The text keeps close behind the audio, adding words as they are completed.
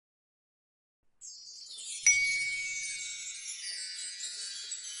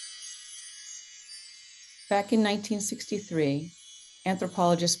Back in 1963,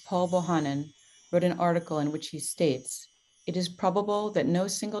 anthropologist Paul Bohannon wrote an article in which he states, "It is probable that no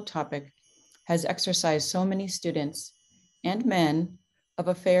single topic has exercised so many students and men of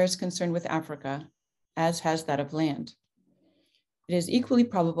affairs concerned with Africa as has that of land. It is equally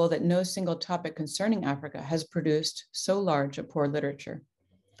probable that no single topic concerning Africa has produced so large a poor literature.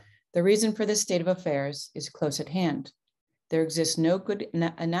 The reason for this state of affairs is close at hand. There exists no good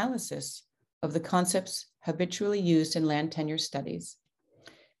analysis of the concepts habitually used in land tenure studies,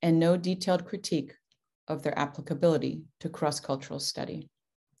 and no detailed critique of their applicability to cross-cultural study."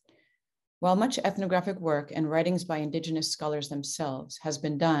 While much ethnographic work and writings by Indigenous scholars themselves has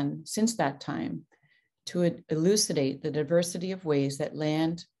been done since that time to elucidate the diversity of ways that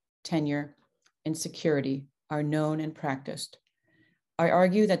land, tenure, and security are known and practiced, I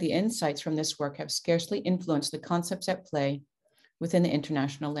argue that the insights from this work have scarcely influenced the concepts at play within the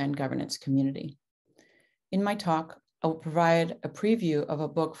international land governance community. In my talk, I will provide a preview of a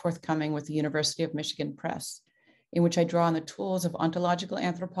book forthcoming with the University of Michigan Press, in which I draw on the tools of ontological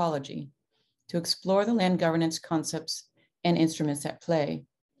anthropology to explore the land governance concepts and instruments at play,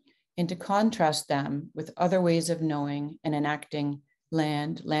 and to contrast them with other ways of knowing and enacting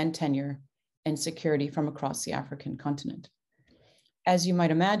land tenure, and security from across the African continent. As you might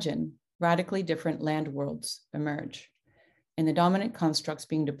imagine, radically different land worlds emerge, and the dominant constructs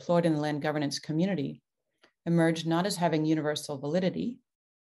being deployed in the land governance community emerge not as having universal validity,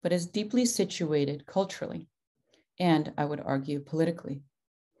 but as deeply situated culturally, and I would argue politically.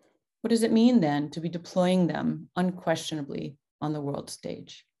 What does it mean then to be deploying them unquestionably on the world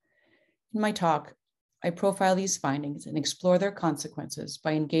stage? In my talk, I profile these findings and explore their consequences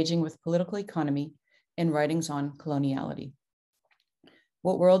by engaging with political economy and writings on coloniality.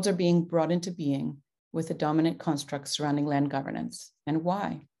 What worlds are being brought into being with the dominant constructs surrounding land governance, and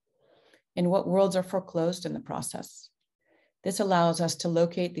why? And what worlds are foreclosed in the process? This allows us to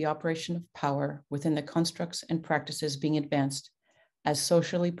locate the operation of power within the constructs and practices being advanced as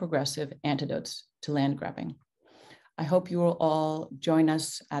socially progressive antidotes to land grabbing. I hope you will all join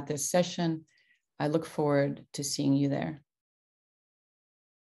us at this session. I look forward to seeing you there.